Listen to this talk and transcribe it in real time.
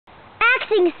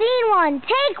Introducing scene 1,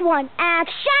 take 1,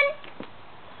 action!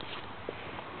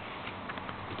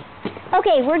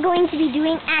 Okay, we're going to be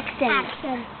doing accents.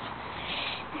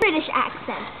 British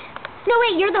accent. No,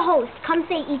 wait, you're the host. Come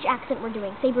say each accent we're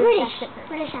doing. Say British accent first.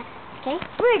 British accent. Okay?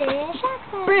 British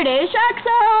accent. British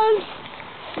accent.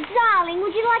 Darling,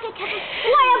 would you like a cup of...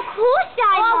 Why, of course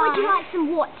I Or would. would you like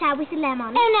some water with a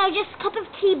lemon? Oh no, just a cup of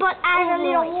tea, but add a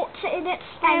little Alright. water in it.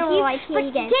 Thank you. Alright, here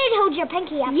you go. Did hold your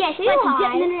pinky up Yes, too but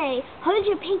high. no. Hold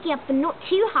your pinky up, but not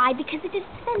too high because it is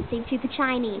offensive to the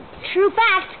Chinese. True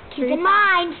fact. Keep in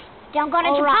mind. Don't go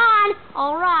to Japan.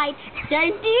 All right.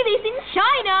 Don't do this in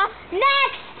China.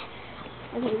 Next.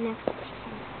 Okay, next.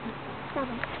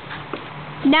 Southern.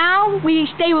 Now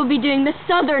they will be doing the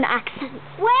southern accent.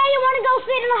 Where you want to go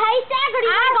sit in a haystack, or do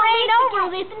you want to go I meet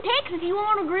over this in Texas. You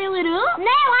want to grill it up?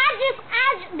 No,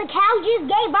 the cow just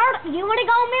gave birth. You want to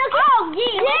go milk it? Oh,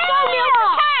 yeah. Let's go milk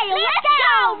the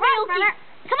cow. Let's go.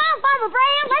 Come on, Farmer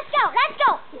Bram. Let's go. Let's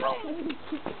go.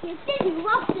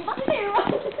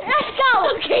 Let's go.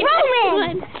 Okay,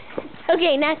 Roman.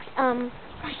 Okay, next,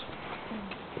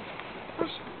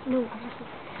 No.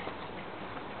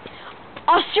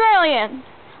 Australian.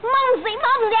 Mumsy,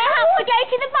 I have to go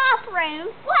to the bathroom.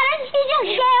 Why don't you just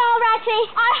go already?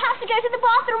 I have to go to the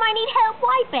bathroom. I need help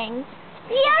wiping.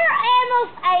 You're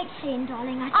almost 18,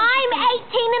 darling. I'm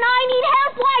 18 and I need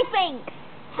help wiping.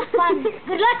 Fun.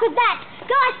 Good luck with that.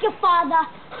 Go ask your father.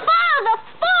 Father!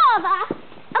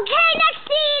 Okay, next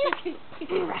scene!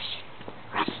 Rush.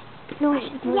 No,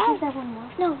 Yes. that one more.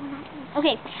 No, we're not doing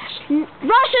Okay.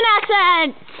 Russian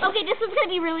accent. Okay, this is going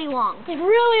to be really long. It's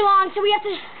really long, so we have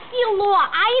to steal law.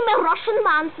 I am a Russian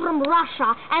man from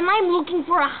Russia, and I'm looking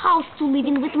for a house to live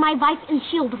in with my wife and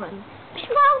children.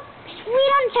 Well, we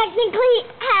don't technically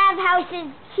have houses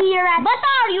here at... But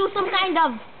are you some kind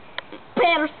of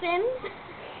person?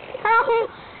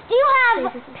 Do you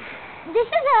have... This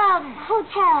is a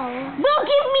hotel. Well,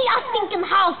 give me a stinking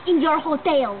house in your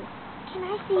hotel. Can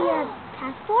I see your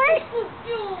passport?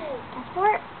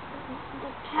 Passport?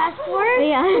 Passport?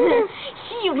 Yeah.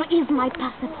 Here is my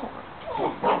passport.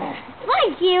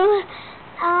 Thank you.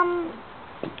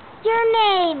 Your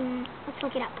name. Let's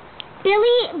look it up.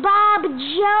 Billy, Bob,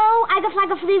 Joe, I got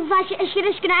flag of flea,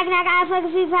 shittish, gnag, I flag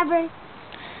of flea, pepper.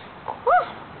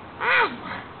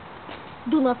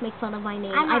 Do not make fun of my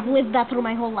name. I'm not- I've lived that through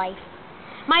my whole life.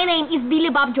 My name is Billy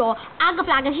Bob Joe. Aga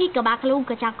plaga shika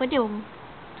bakaluka chakadum.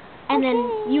 And then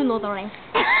you know the rest.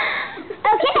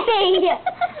 Okay.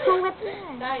 So what's this?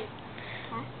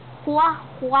 Hua.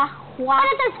 Oh,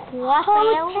 it says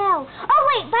hotel. Oh,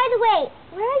 wait, by the way,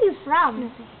 where are you from?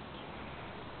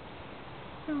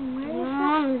 Where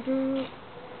are you from?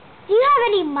 Do you have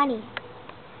any money?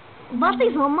 What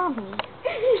is your money?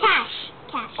 Cash.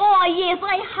 Oh yes,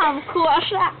 I have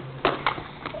cash.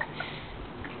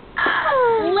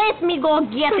 Let me go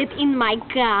get it in my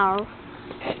car.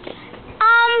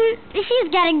 She's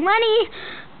getting money.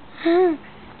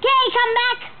 Okay, come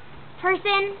back,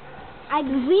 person.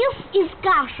 This is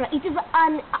kasha. It is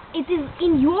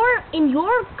in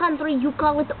your country you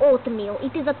call it oatmeal.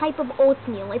 It is a type of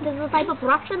oatmeal. It is a type of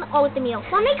Russian oatmeal.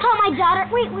 Let me call my daughter.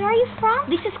 Wait, where are you from?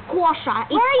 This is kwasha.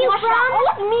 Where are you from?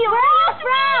 Oatmeal. Where are you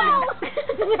from?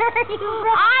 Where are you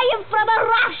from? I am from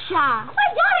Russia. My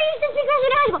daughter used to speak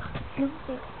Russian in high school.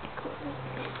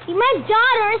 My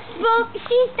daughter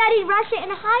she studied Russian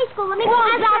in high school. Let me call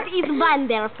her. That is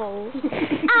wonderful.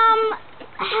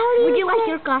 How do Would you like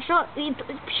your kasha?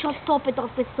 Just top it off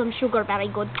with some sugar. Very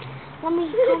good. Let me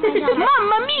call my daughter.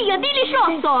 Mamma mia,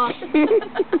 delicioso!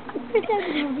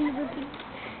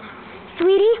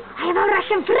 Sweetie, I have a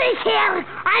Russian freak here.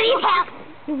 I need help.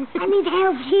 I need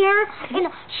help here. And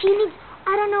she needs,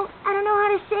 I don't know how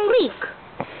to say. Freak.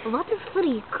 What is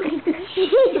freak?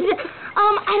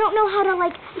 I don't know how to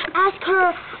ask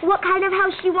her what kind of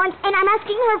house she wants, and I'm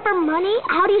asking her for money.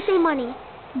 How do you say money?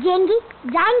 Jengi?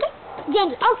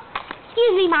 Oh,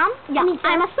 excuse me, Mom. Yeah,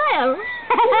 I'm a sir.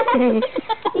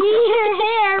 Your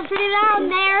hair, put it on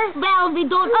there. Well, we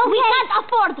can't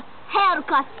afford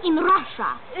haircuts in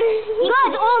Russia.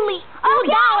 It's only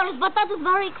 $2, but that is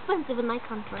very expensive in my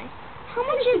country. How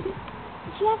much is...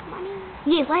 Do you have money?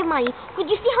 Yes, I have money. Could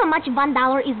you see how much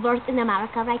 $1 is worth in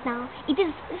America right now? It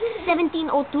is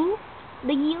 1702,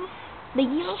 the year,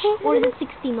 or is it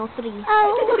 1603?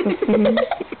 Oh.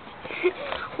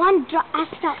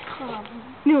 Ask.com.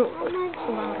 No.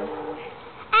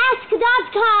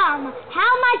 Ask.com.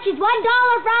 How much is $1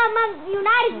 from the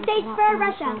United States for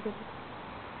Russia?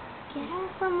 Get her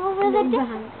from over the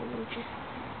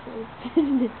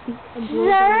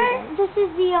Sir, this is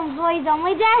the employees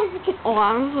only desk. Oh,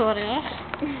 I'm sorry.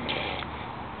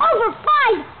 Over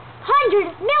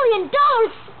 $500 million.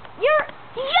 You're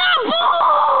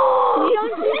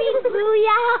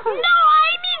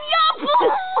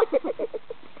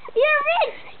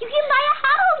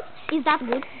that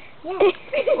good? Yes.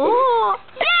 Oh!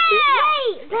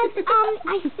 Wait, but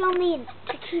I still need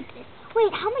to keep this.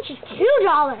 Wait, how much is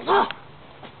 $2?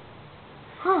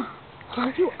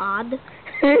 Aren't you odd?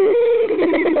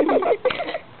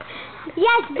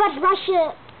 Yes, but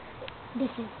Russia. This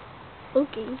is.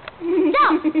 Okay. So,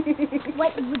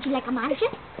 what would you like a mansion?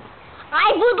 I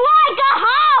would like a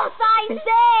house, I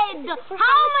said!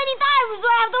 How many times do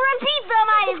I have to repeat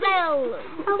myself?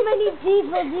 How many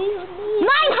people do you need?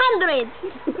 900!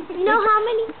 You know how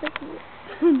many?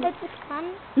 That's a ton.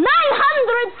 900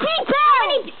 people! How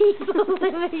many people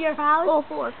live in your house? Oh,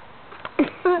 4.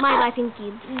 My life in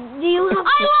kids. Do you have?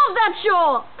 I love that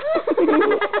show!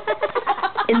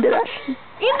 In Russia.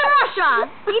 In Russia,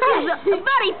 it is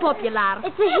very popular.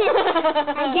 It's a hit.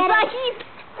 I get It's it. a hit.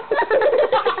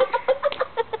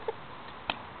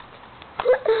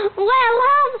 Well,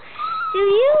 do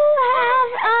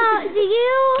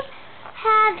you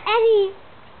have any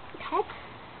pets?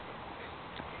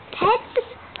 Pets?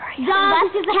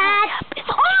 Dogs, cats?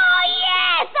 Oh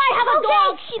yes, I have a Okay,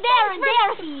 dog. There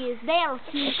thanks he is. There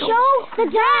he is. Show the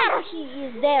dog. There he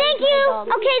is. There. Thank is my you. dog.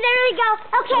 Okay, there we go.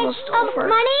 Okay, Almost over.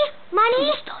 money.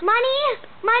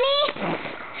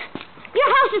 Your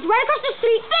house is right across the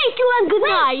street. Thank you and good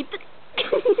Wait. night.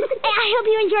 Hey, I hope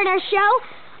you enjoyed our show.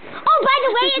 Oh, by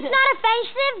the way, it's not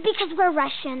offensive because we're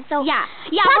Russian. So Yeah,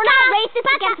 we're not racist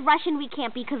against Russian. We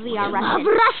can't be because we are Russian.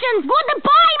 Russians.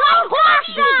 Goodbye, my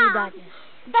Russia.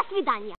 До свидания.